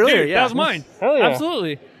Red Hood earlier. Dude, yeah, that was mine. Hell yeah.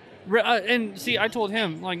 Absolutely. And see, I told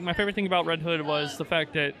him like my favorite thing about Red Hood was the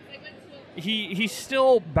fact that he's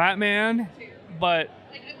still Batman, but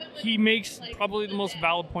he makes probably the most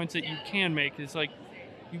valid points that you can make. It's like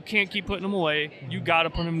you can't keep putting him away. You got to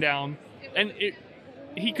put him down, and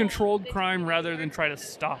he controlled crime rather than try to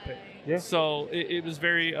stop it. Yeah. So it was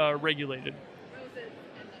very regulated.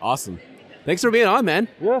 Awesome. Thanks for being on, man.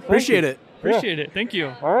 Yeah, Appreciate it. Appreciate it. Thank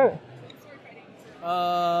you. All right.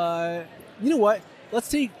 You know what? Let's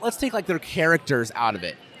take like their characters out of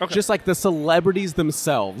it. Okay. Just like the celebrities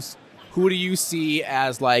themselves. Who do you see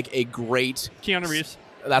as like a great? Keanu Reeves.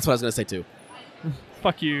 That's what I was gonna say too.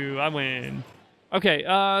 Fuck you. I win. Okay.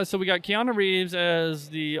 So we got Keanu Reeves as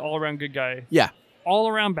the all-around good guy. Yeah.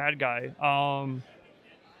 All-around bad guy.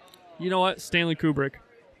 You know what? Stanley Kubrick.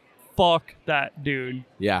 Fuck that dude.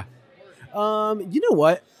 Yeah. You know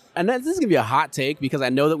what? And this is gonna be a hot take because I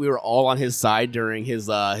know that we were all on his side during his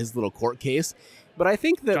little court case, but I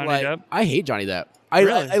think that Johnny Depp? I hate Johnny Depp.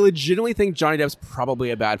 Really? I legitimately think Johnny Depp's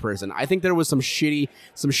probably a bad person. I think there was some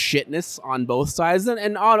shitness on both sides,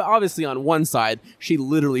 and obviously on one side, she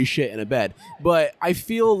literally shit in a bed. But I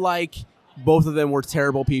feel like both of them were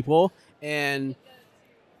terrible people, and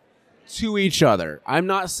to each other. I'm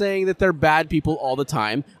not saying that they're bad people all the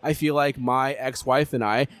time. I feel like my ex-wife and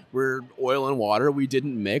I were oil and water. We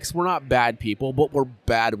didn't mix. We're not bad people, but we're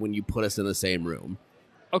bad when you put us in the same room.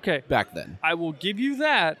 Okay. Back then. I will give you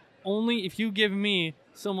that only if you give me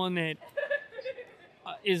someone that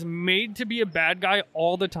is made to be a bad guy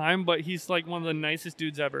all the time, but he's like one of the nicest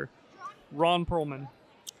dudes ever. Ron Perlman.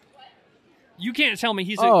 You can't tell me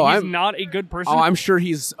he's not a good person. Oh, I'm sure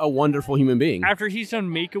he's a wonderful human being. After he's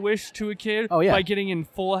done Make-A-Wish to a kid by getting in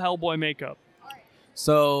full Hellboy makeup.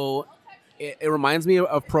 So it reminds me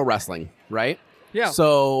of pro wrestling, right? Yeah.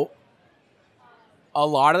 So a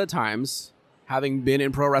lot of the times, having been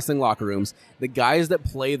in pro wrestling locker rooms, the guys that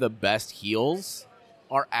play the best heels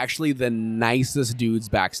are actually the nicest dudes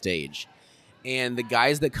backstage. And the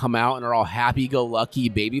guys that come out and are all happy-go-lucky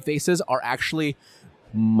baby faces are actually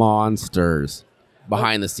monsters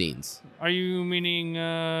behind the scenes. Are you meaning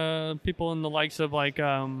people in the likes of like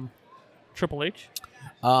Triple H?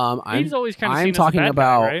 He's always kind of seen as a bad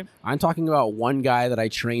guy, right? I'm talking about one guy that I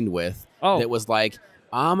trained with that was like,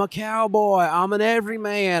 I'm a cowboy, I'm an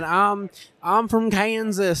everyman, I'm from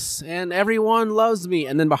Kansas, and everyone loves me.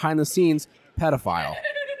 And then behind the scenes, pedophile.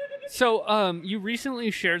 So you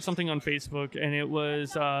recently shared something on Facebook, and it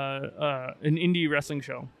was an indie wrestling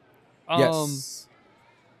show. Yes.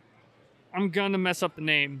 I'm gonna mess up the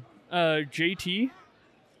name. JT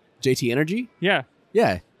Energy? Yeah.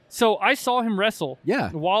 Yeah. So I saw him wrestle.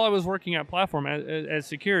 Yeah. While I was working at Platform as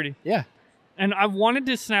security. Yeah. And I wanted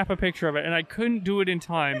to snap a picture of it, and I couldn't do it in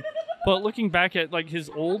time. But looking back at like his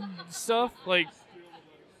old stuff, like,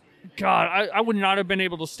 God, I would not have been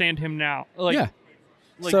able to stand him now. Like, yeah.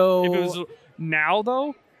 Like, so if it was now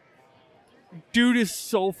though, dude is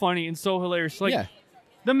so funny and so hilarious. Like,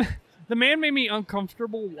 the man made me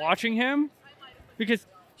uncomfortable watching him because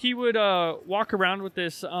he would walk around with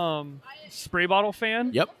this spray bottle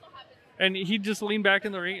fan. Yep. And he'd just lean back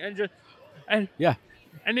in the ring and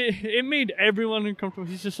and it made everyone uncomfortable.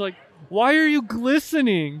 He's just like, why are you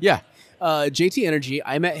glistening? Yeah. JT Energy,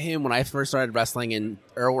 I met him when I first started wrestling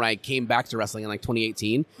or when I came back to wrestling in like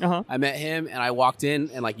 2018. Uh-huh. I met him and I walked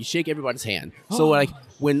in and like you shake everybody's hand. So like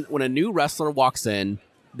when a new wrestler walks in,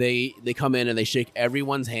 they come in and they shake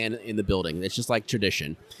everyone's hand in the building. It's just like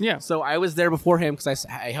tradition. Yeah. So I was there before him because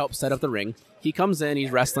I helped set up the ring. He comes in,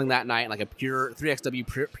 he's wrestling that night in like a pure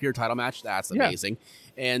 3XW pure title match. That's amazing.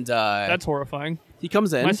 And that's horrifying. He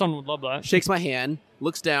comes in. My son would love that. Shakes my hand,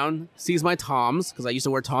 looks down, sees my Toms, because I used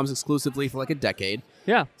to wear Toms exclusively for like a decade.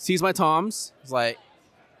 Yeah. Sees my Toms. He's like,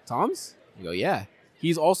 Toms? I go, yeah.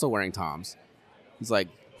 He's also wearing Toms. He's like,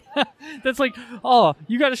 that's like, oh,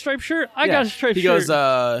 you got a striped shirt? I got a striped shirt. He goes,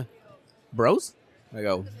 bros? I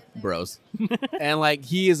go, bros. And like,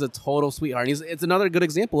 he is a total sweetheart. And it's another good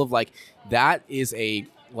example of like, that is a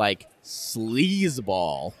like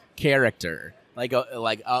sleazeball character. Like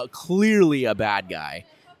clearly a bad guy.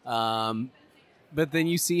 But then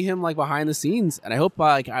you see him like behind the scenes, and I hope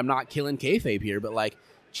like I'm not killing kayfabe here, but like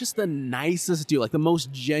just the nicest dude, like the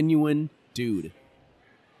most genuine dude.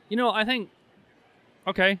 You know, I think,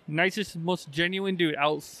 okay, nicest, most genuine dude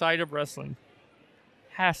outside of wrestling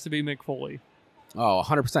has to be Mick Foley. Oh,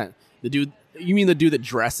 100%. The dude, you mean the dude that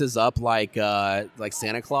dresses up like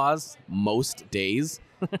Santa Claus most days?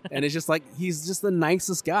 And it's just like, he's just the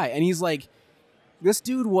nicest guy. And he's like, this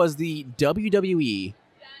dude was the WWE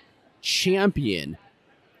champion,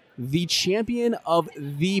 the champion of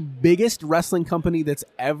the biggest wrestling company that's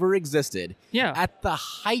ever existed. Yeah. At the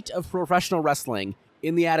height of professional wrestling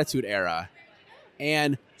in the Attitude Era.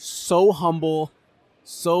 And so humble,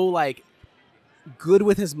 so like good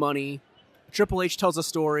with his money. Triple H tells a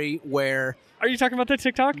story where... Are you talking about the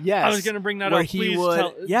TikTok? Yes. I was going to bring that up. Please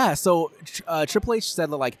tell... Yeah, so Triple H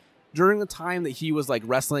said that like during the time that he was like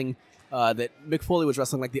wrestling... that Mick Foley was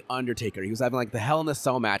wrestling like The Undertaker. He was having like the Hell in a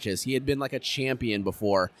Cell matches. He had been like a champion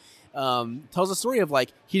before. Tells a story of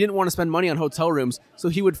like he didn't want to spend money on hotel rooms, so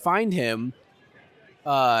he would find him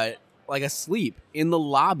like asleep in the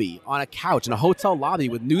lobby on a couch in a hotel lobby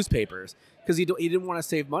with newspapers because he didn't want to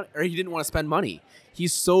save money or he didn't want to spend money.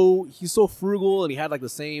 He's so frugal, and he had like the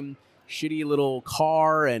same shitty little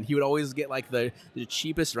car, and he would always get like the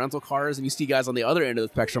cheapest rental cars. And you see guys on the other end of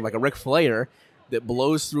the spectrum like a Ric Flair that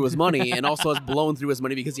blows through his money and also has blown through his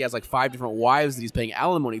money because he has like 5 different wives that he's paying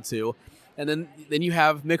alimony to. And then you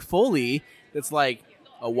have Mick Foley that's like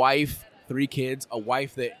a wife, 3 kids, a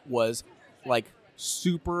wife that was like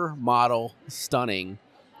super model stunning.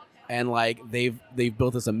 And like they've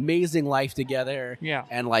built this amazing life together. Yeah.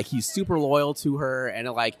 And like he's super loyal to her. And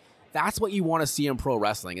like that's what you want to see in pro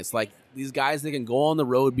wrestling. It's like these guys that can go on the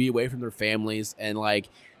road, be away from their families, and like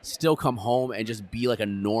still come home and just be like a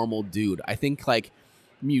normal dude. I think like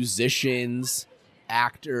musicians,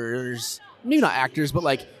 actors, maybe not actors, but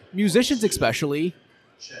like musicians especially,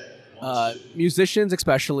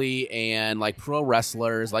 and like pro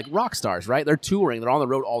wrestlers, like rock stars, right? They're touring, they're on the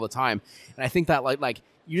road all the time, and I think that like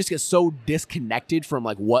you just get so disconnected from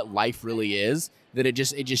like what life really is that it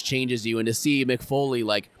just changes you. And to see Mick Foley,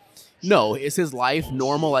 like, no, is his life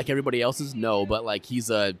normal like everybody else's? No, but like he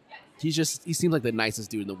seems like the nicest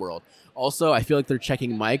dude in the world. Also, I feel like they're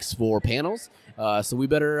checking mics for panels, so we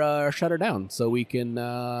better shut her down so we can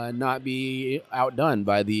not be outdone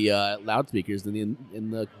by the loudspeakers in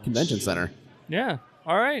the convention center. Yeah.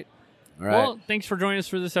 All right. Well, thanks for joining us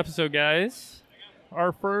for this episode, guys.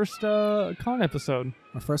 Our first con episode.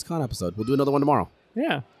 Our first con episode. We'll do another one tomorrow.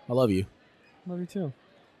 Yeah. I love you. Love you too.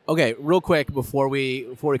 Okay, real quick before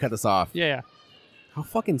we cut this off. Yeah. How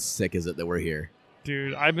fucking sick is it that we're here?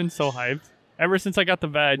 Dude, I've been so hyped. Ever since I got the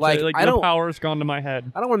badge, Like, the power's gone to my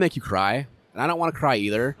head. I don't want to make you cry, and I don't want to cry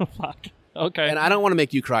either. Fuck. Okay. And I don't want to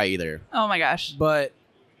make you cry either. Oh my gosh. But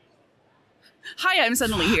Hi, I'm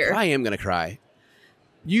suddenly here. I am going to cry.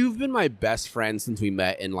 You've been my best friend since we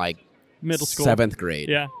met in like middle school. 7th grade.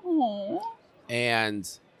 Yeah. Aw. And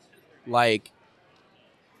like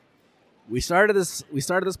we started this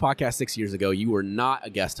podcast 6 years ago. You were not a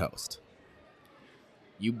guest host.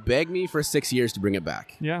 You begged me for 6 years to bring it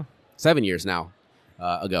back. Yeah. 7 years now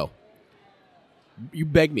ago. You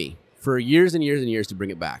begged me for years and years and years to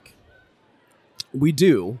bring it back. We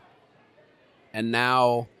do. And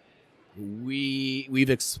now we've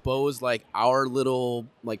exposed like our little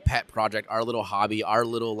like pet project, our little hobby, our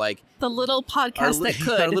little like The little podcast that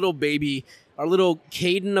could. our little baby, our little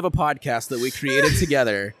Caden of a podcast that we created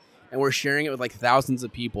together, and we're sharing it with like thousands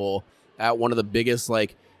of people at one of the biggest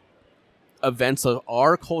like events of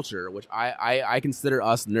our culture, which I consider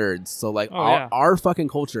us nerds. So like our fucking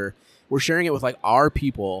culture, we're sharing it with like our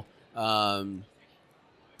people.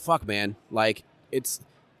 Fuck, man, like it's.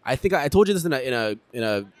 I think I told you this in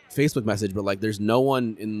a Facebook message, but like there's no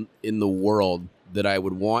one in the world that I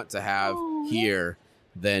would want to have here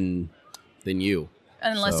than you.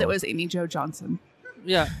 Unless it was Amy Jo Johnson.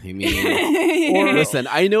 Yeah. I mean, listen,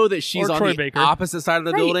 I know that she's on Troy the Baker. opposite side of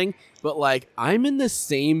the Right. building, but like I'm in the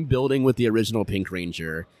same building with the original Pink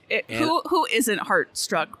Ranger. Who isn't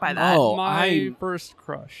heartstruck by that? Oh, My first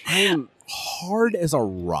crush. I'm hard as a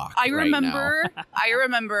rock. I right now.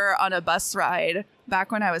 remember on a bus ride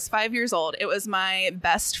back when I was 5 years old. It was my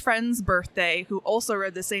best friend's birthday, who also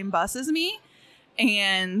rode the same bus as me,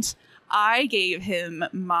 and I gave him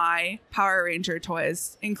my Power Ranger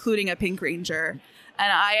toys, including a Pink Ranger.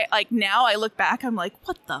 And I like now I look back, I'm like,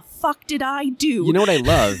 what the fuck did I do? You know what I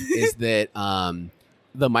love is that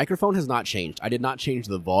the microphone has not changed. I did not change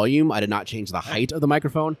the volume. I did not change the height of the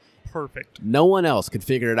microphone. Perfect. No one else could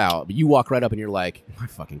figure it out. But you walk right up and you're like, I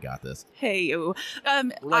fucking got this. Hey, you.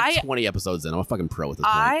 We're like 20 episodes in. I'm a fucking pro at this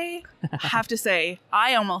point. I have to say,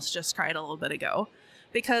 I almost just cried a little bit ago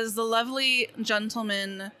because the lovely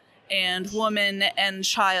gentleman and woman and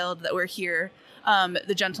child that were here,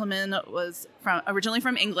 the gentleman was originally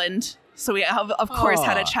from England. So we have, of course,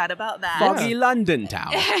 had a chat about that. Foggy London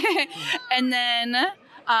town. And then,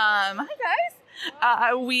 hi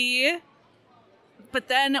guys. But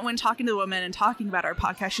then when talking to the woman and talking about our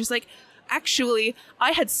podcast, she's like, actually,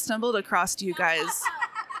 I had stumbled across you guys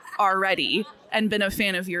already and been a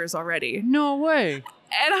fan of yours already. No way.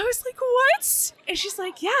 And I was like, what? And she's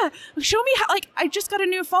like, yeah, show me how, like, I just got a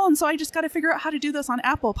new phone, so I just got to figure out how to do this on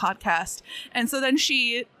Apple Podcast. And so then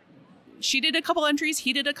she did a couple entries.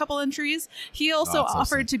 He did a couple entries. He also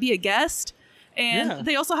offered to be a guest. And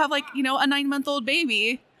they also have, like, a 9-month-old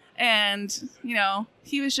baby. And,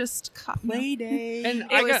 he was just... Playday.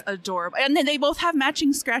 And it was adorable. And then they both have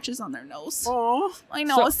matching scratches on their nose. Aww. I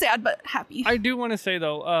know, it's sad, but happy. I do want to say,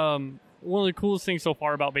 though, one of the coolest things so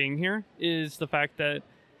far about being here is the fact that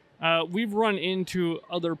we've run into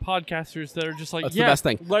other podcasters that are just like, That's the best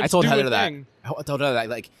thing. I told Heather that. I told Heather that,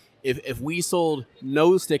 like, if we sold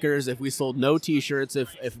no stickers, if we sold no T-shirts,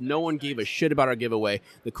 if no one gave a shit about our giveaway,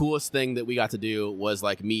 the coolest thing that we got to do was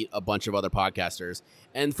like meet a bunch of other podcasters,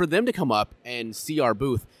 and for them to come up and see our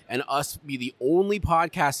booth and us be the only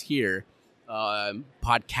podcast here, one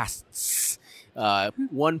podcast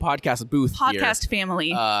booth Podcast here,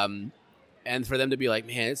 family. and for them to be like,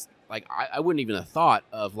 man, it's like I wouldn't even have thought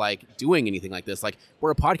of like doing anything like this. Like,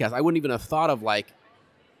 we're a podcast. I wouldn't even have thought of like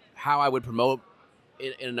how I would promote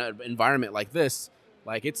in an environment like this.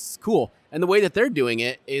 Like, it's cool. And the way that they're doing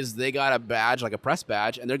it is they got a badge, like a press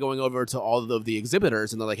badge, and they're going over to all of the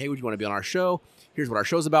exhibitors and they're like, hey, would you want to be on our show? Here's what our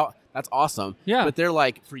show's about. That's awesome. Yeah. But they're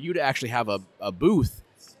like, for you to actually have a booth,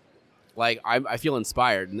 like, I feel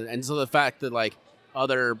inspired. And so the fact that like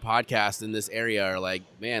other podcasts in this area are like,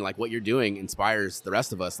 man, like what you're doing inspires the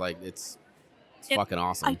rest of us. Like it's fucking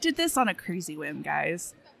awesome. I did this on a crazy whim,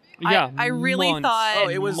 guys. Yeah, I really months. thought Oh,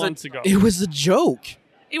 it was months ago. It was a joke.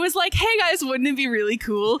 it was like, hey guys, wouldn't it be really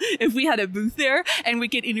cool if we had a booth there and we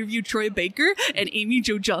could interview Troy Baker and Amy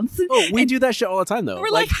Jo Johnson? Oh, we do that shit all the time, though. We're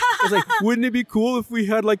like, it's like, wouldn't it be cool if we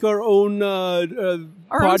had like our own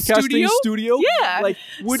Our own podcasting studio? Yeah. Like,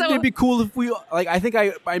 wouldn't So- it be cool if we like? I think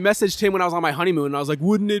I messaged him when I was on my honeymoon, and I was like,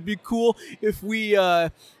 wouldn't it be cool if we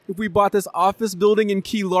bought this office building in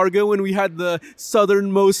Key Largo and we had the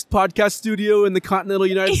southernmost podcast studio in the continental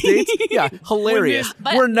United States? Yeah, hilarious.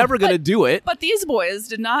 But- We're never gonna do it. But these boys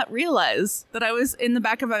did not realize that I was in the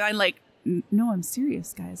back of my mind like, no, I'm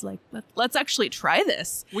serious, guys. Like, let's actually try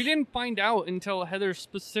this. We didn't find out until Heather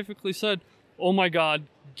specifically said, "Oh my God,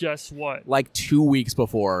 guess what?" Like 2 weeks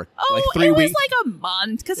before, Oh, like 3 it weeks. was like a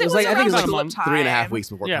month because it was like I think it was around like tulip time. 3.5 weeks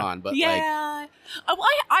before Yeah. con, but like. Yeah. Oh,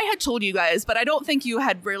 I had told you guys, but I don't think you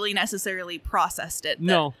had really necessarily processed it. that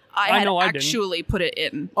No, I I had know I didn't. actually put it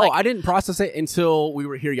in. Oh, Like, I didn't process it until we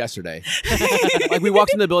were here yesterday. Like we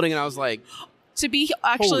walked in the building and I was like, to be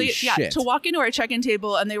actually, Holy yeah, shit. to walk into our check-in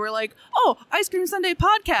table and they were like, "Oh, Ice Cream Sunday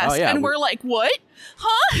podcast," Oh, yeah, and we- we're like, "What?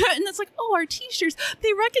 Huh?" And it's like, "Oh, our T-shirts.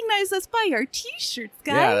 They recognize us by our T-shirts,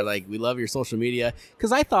 guys." yeah, they're like, we love your social media.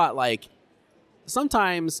 Because I thought like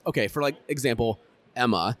sometimes, okay, for like example,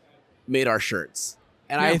 Emma made our shirts.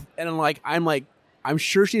 And I'm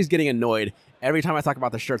sure she's getting annoyed every time I talk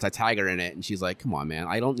about the shirts. I tag her in it, and she's like, "Come on, man,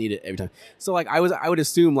 I don't need it every time." So like, I would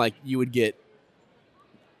assume like you would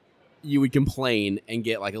complain and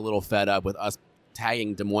get like a little fed up with us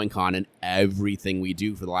tagging Des Moines Con in everything we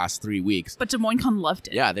do for the last 3 weeks. But Des Moines Con loved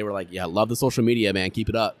it. Yeah, they were like, "Yeah, love the social media, man. Keep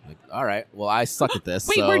it up." Like, all right, well, I suck at this,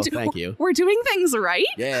 Wait, so thank you. We're doing things right.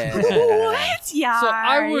 Yeah. What? Yeah.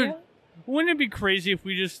 So wouldn't it be crazy if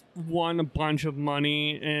we just won a bunch of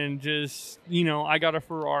money and just, I got a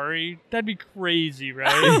Ferrari? That'd be crazy,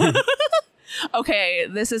 right? Okay,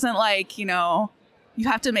 this isn't like, you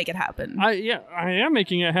have to make it happen. I am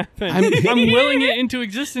making it happen. I'm willing it into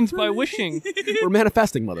existence by wishing. We're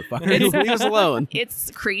manifesting, motherfucker. Leave us alone.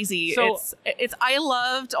 It's crazy. So- It's I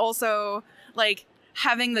loved also like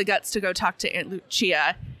having the guts to go talk to Aunt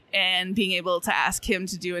Lucia and being able to ask him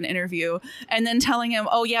to do an interview and then telling him,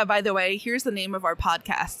 "Oh yeah, by the way, here's the name of our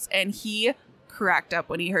podcasts." And he cracked up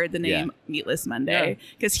when he heard the name Meatless Monday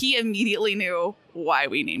because he immediately knew why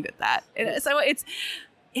we named it that. And so it's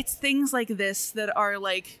things like this that are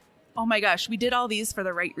like, oh my gosh, we did all these for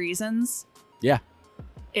the right reasons. Yeah.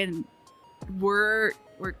 And we're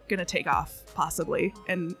gonna take off possibly,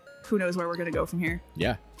 and who knows where we're gonna go from here.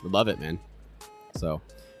 Yeah. We love it, man. So,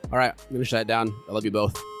 all right. I'm going to shut it down. I love you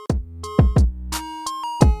both.